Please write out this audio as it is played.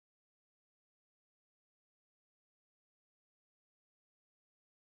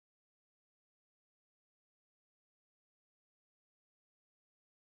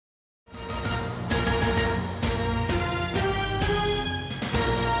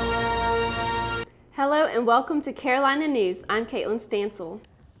and welcome to Carolina News. I'm Caitlin Stansel.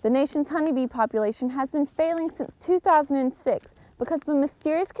 The nation's honeybee population has been failing since 2006 because of a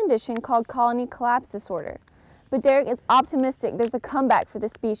mysterious condition called colony collapse disorder. But Derek is optimistic there's a comeback for the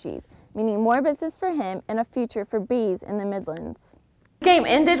species, meaning more business for him and a future for bees in the Midlands. The game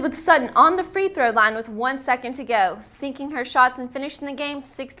ended with Sutton on the free throw line with 1 second to go, sinking her shots and finishing the game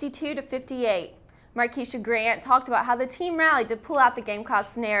 62-58. Markeisha Grant talked about how the team rallied to pull out the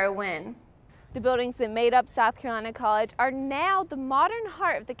Gamecocks' narrow win. The buildings that made up South Carolina College are now the modern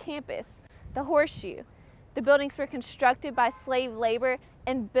heart of the campus, the Horseshoe. The buildings were constructed by slave labor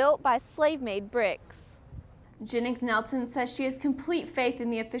and built by slave-made bricks. Jennings Nelson says she has complete faith in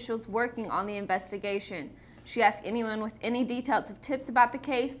the officials working on the investigation. She asked anyone with any details of tips about the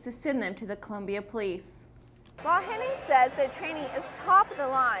case to send them to the Columbia Police. While Henning says their training is top of the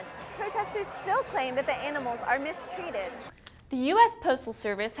line, protesters still claim that the animals are mistreated. The U.S. Postal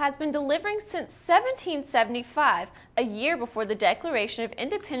Service has been delivering since 1775, a year before the Declaration of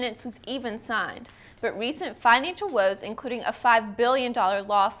Independence was even signed. But recent financial woes, including a $5 billion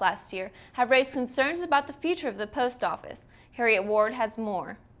loss last year, have raised concerns about the future of the post office. Harriet Ward has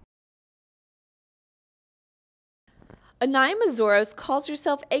more. Anaya Mazoros calls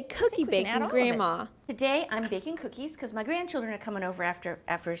herself a cookie-baking grandma. Today I'm baking cookies because my grandchildren are coming over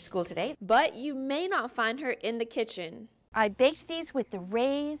after school today. But you may not find her in the kitchen. I baked these with the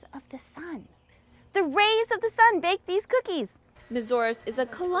rays of the sun. The rays of the sun baked these cookies. Mazoros is a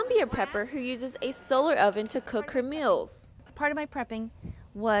Columbia prepper who uses a solar oven to cook her meals. Part of my prepping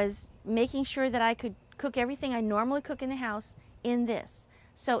was making sure that I could cook everything I normally cook in the house in this.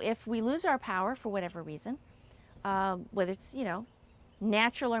 So if we lose our power for whatever reason, whether it's,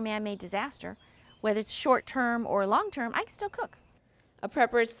 natural or man-made disaster, whether it's short-term or long-term, I can still cook. A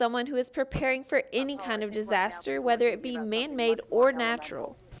prepper is someone who is preparing for any kind of disaster, whether it be man-made or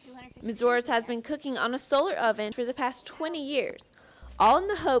natural. Mazoros has been cooking on a solar oven for the past 20 years, all in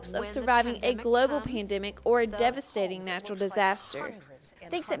the hopes of surviving a global pandemic or a devastating natural disaster.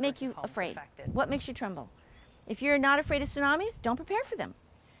 Things that make you afraid. What makes you tremble? If you're not afraid of tsunamis, don't prepare for them.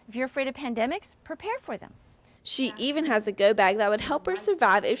 If you're afraid of pandemics, prepare for them. She even has a go bag that would help her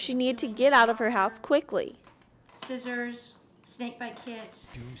survive if she needed to get out of her house quickly. Scissors, snake bite kit.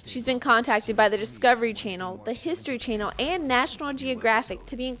 She's been contacted by the Discovery Channel, the History Channel, and National Geographic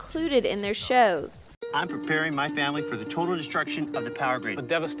to be included in their shows. I'm preparing my family for the total destruction of the power grid. A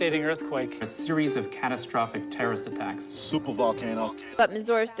devastating earthquake. A series of catastrophic terrorist attacks. Supervolcano. But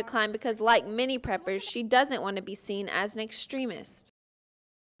Mazoros declined because, like many preppers, she doesn't want to be seen as an extremist.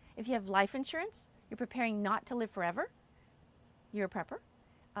 If you have life insurance, you're preparing not to live forever, you're a prepper.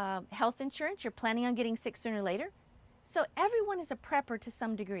 Health insurance, you're planning on getting sick sooner or later. So everyone is a prepper to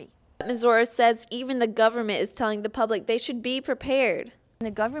some degree. Mazoros says even the government is telling the public they should be prepared. And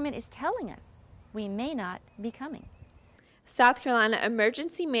the government is telling us we may not be coming. South Carolina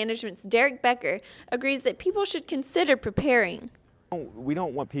Emergency Management's Derek Becker agrees that people should consider preparing. We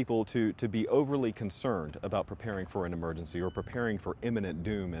don't want people to be overly concerned about preparing for an emergency or preparing for imminent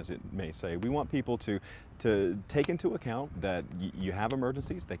doom, as it may say. We want people to take into account that you have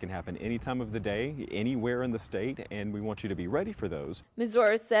emergencies. They can happen any time of the day, anywhere in the state, and we want you to be ready for those.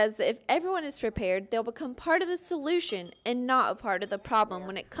 Mazoros says that if everyone is prepared, they'll become part of the solution and not a part of the problem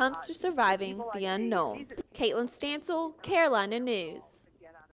when it comes to surviving the unknown. Caitlin Stansel, Carolina News.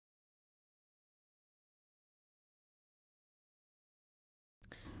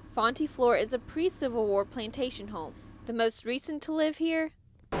 Fonte Flora is a pre-Civil War plantation home. The most recent to live here?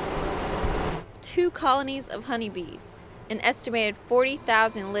 2 colonies of honeybees, an estimated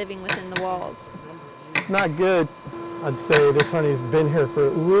 40,000 living within the walls. It's not good. I'd say this honey's been here for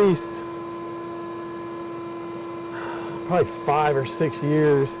at least probably 5 or 6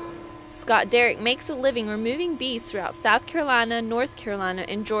 years. Scott Derrick makes a living removing bees throughout South Carolina, North Carolina,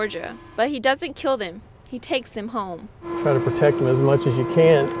 and Georgia. But he doesn't kill them. He takes them home. Try to protect them as much as you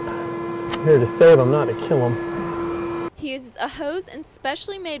can. I'm here to save them, not to kill them. He uses a hose and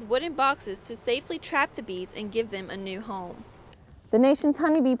specially made wooden boxes to safely trap the bees and give them a new home. The nation's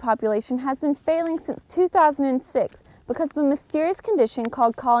honeybee population has been failing since 2006 because of a mysterious condition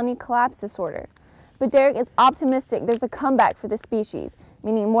called colony collapse disorder. But Derek is optimistic there's a comeback for the species,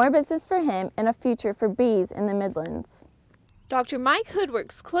 meaning more business for him and a future for bees in the Midlands. Dr. Mike Hood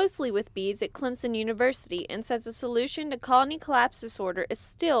works closely with bees at Clemson University and says the solution to colony collapse disorder is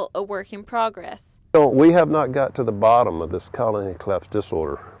still a work in progress. We have not got to the bottom of this colony collapse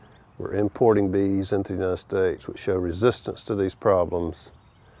disorder. We're importing bees into the United States which show resistance to these problems.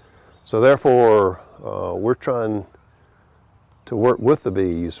 So therefore, we're trying to work with the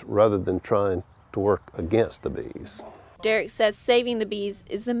bees rather than trying to work against the bees. Derek says saving the bees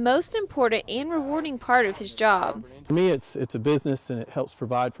is the most important and rewarding part of his job. For me, it's a business and it helps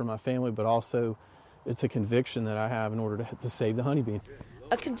provide for my family, but also it's a conviction that I have in order to save the honeybee.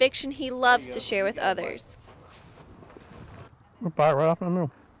 A conviction he loves to share with others. We'll bite right off in the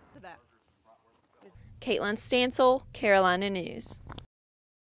middle. Caitlin Stansel, Carolina News.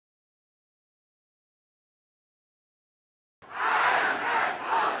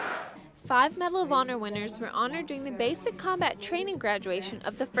 Five Medal of Honor winners were honored during the basic combat training graduation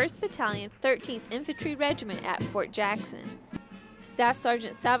of the 1st Battalion, 13th Infantry Regiment at Fort Jackson. Staff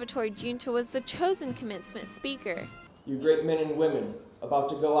Sergeant Salvatore Giunta was the chosen commencement speaker. You great men and women about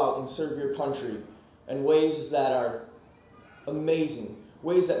to go out and serve your country in ways that are amazing,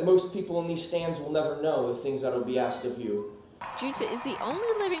 ways that most people in these stands will never know, the things that will be asked of you. Giunta is the only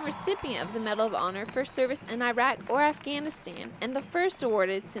living recipient of the Medal of Honor for service in Iraq or Afghanistan, and the first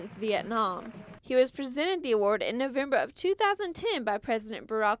awarded since Vietnam. He was presented the award in November of 2010 by President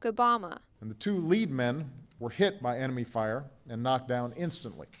Barack Obama. And the two lead men were hit by enemy fire and knocked down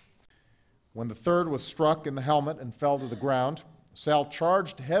instantly. When the third was struck in the helmet and fell to the ground, Sal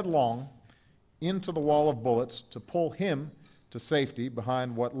charged headlong into the wall of bullets to pull him to safety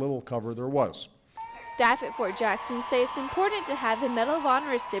behind what little cover there was. Staff at Fort Jackson say it's important to have the Medal of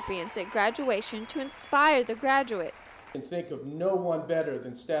Honor recipients at graduation to inspire the graduates. And think of no one better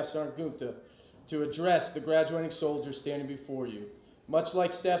than Staff Sergeant Giunta to address the graduating soldiers standing before you. Much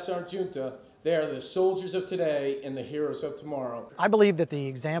like Staff Sergeant Giunta, they are the soldiers of today and the heroes of tomorrow. I believe that the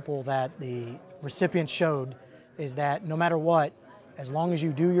example that the recipients showed is that no matter what, as long as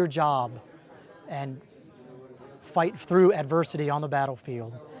you do your job and fight through adversity on the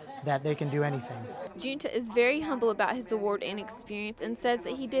battlefield, that they can do anything. Giunta is very humble about his award and experience and says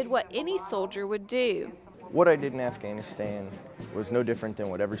that he did what any soldier would do. What I did in Afghanistan was no different than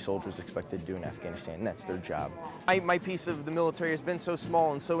what every soldier is expected to do in Afghanistan, and that's their job. My piece of the military has been so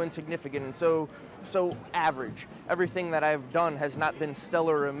small and so insignificant and so average. Everything that I've done has not been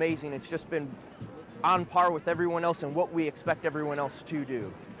stellar or amazing. It's just been on par with everyone else and what we expect everyone else to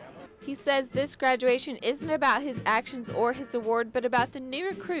do. He says this graduation isn't about his actions or his award, but about the new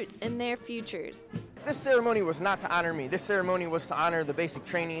recruits and their futures. This ceremony was not to honor me. This ceremony was to honor the basic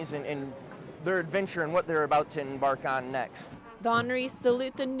trainees and their adventure and what they're about to embark on next. The honorees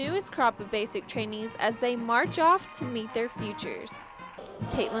salute the newest crop of basic trainees as they march off to meet their futures.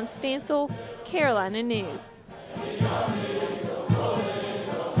 Caitlin Stansel, Carolina News.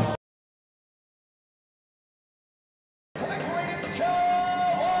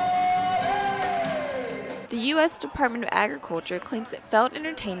 The U.S. Department of Agriculture claims that Feld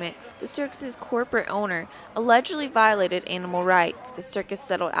Entertainment, the circus's corporate owner, allegedly violated animal rights. The circus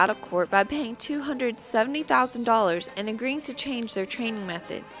settled out of court by paying $270,000 and agreeing to change their training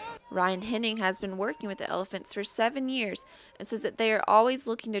methods. Ryan Henning has been working with the elephants for 7 years and says that they are always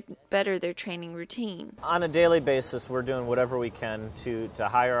looking to better their training routine. On a daily basis, we're doing whatever we can to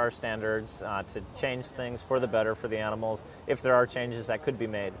higher our standards, to change things for the better for the animals, if there are changes that could be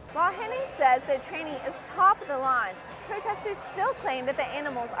made. While Henning says their training is top of the line, protesters still claim that the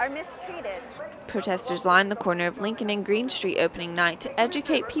animals are mistreated. Protesters line the corner of Lincoln and Green Street opening night to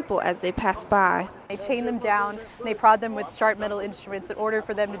educate people as they pass by. They chain them down and they prod them with sharp metal instruments in order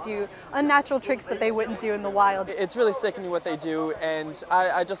for them to do unnatural tricks that they wouldn't do in the wild. It's really sickening what they do, and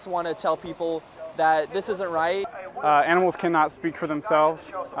I just want to tell people that this isn't right. Animals cannot speak for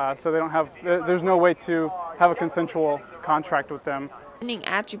themselves, so they don't have, there's no way to have a consensual contract with them. Henning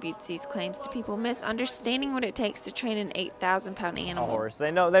attributes these claims to people misunderstanding what it takes to train an 8,000-pound animal. A horse.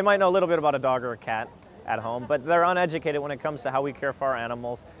 They might know a little bit about a dog or a cat at home, but they're uneducated when it comes to how we care for our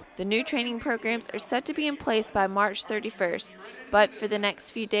animals. The new training programs are set to be in place by March 31st, but for the next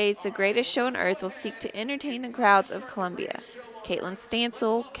few days, the greatest show on earth will seek to entertain the crowds of Columbia. Caitlin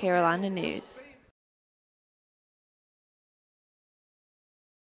Stansel, Carolina News.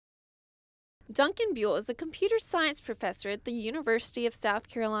 Duncan Buell is a computer science professor at the University of South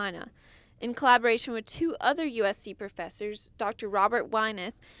Carolina. In collaboration with two other USC professors, Dr. Robert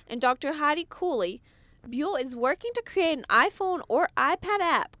Wyneth and Dr. Heidi Cooley, Buell is working to create an iPhone or iPad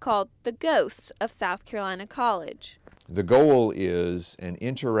app called The Ghost of South Carolina College. The goal is an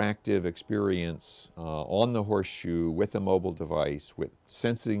interactive experience on the horseshoe with a mobile device with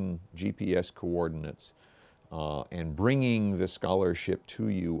sensing GPS coordinates and bringing the scholarship to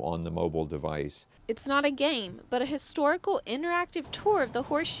you on the mobile device. It's not a game, but a historical interactive tour of the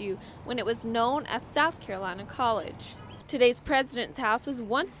horseshoe when it was known as South Carolina College. Today's President's House was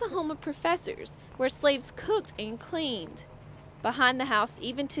once the home of professors, where slaves cooked and cleaned. Behind the house,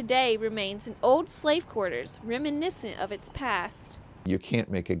 even today, remains an old slave quarters reminiscent of its past. You can't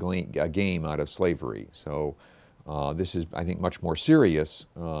make a game out of slavery, so This is, I think, much more serious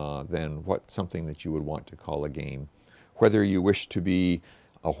than something that you would want to call a game. Whether you wish to be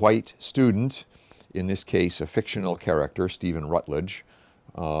a white student, in this case a fictional character, Stephen Rutledge,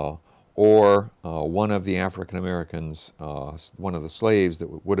 or one of the African Americans, one of the slaves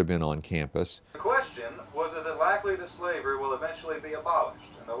that would have been on campus. The question was, is it likely that slavery will eventually be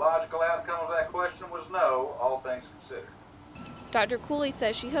abolished? And the logical outcome of that question was no, all things considered. Dr. Cooley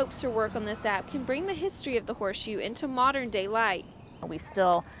says she hopes her work on this app can bring the history of the horseshoe into modern-day light. We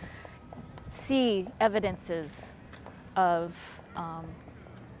still see evidences of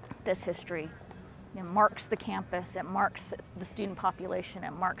this history. It marks the campus, it marks the student population,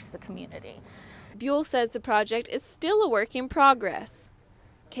 it marks the community. Buell says the project is still a work in progress.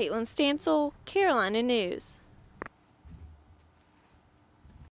 Caitlin Stansel, Carolina News.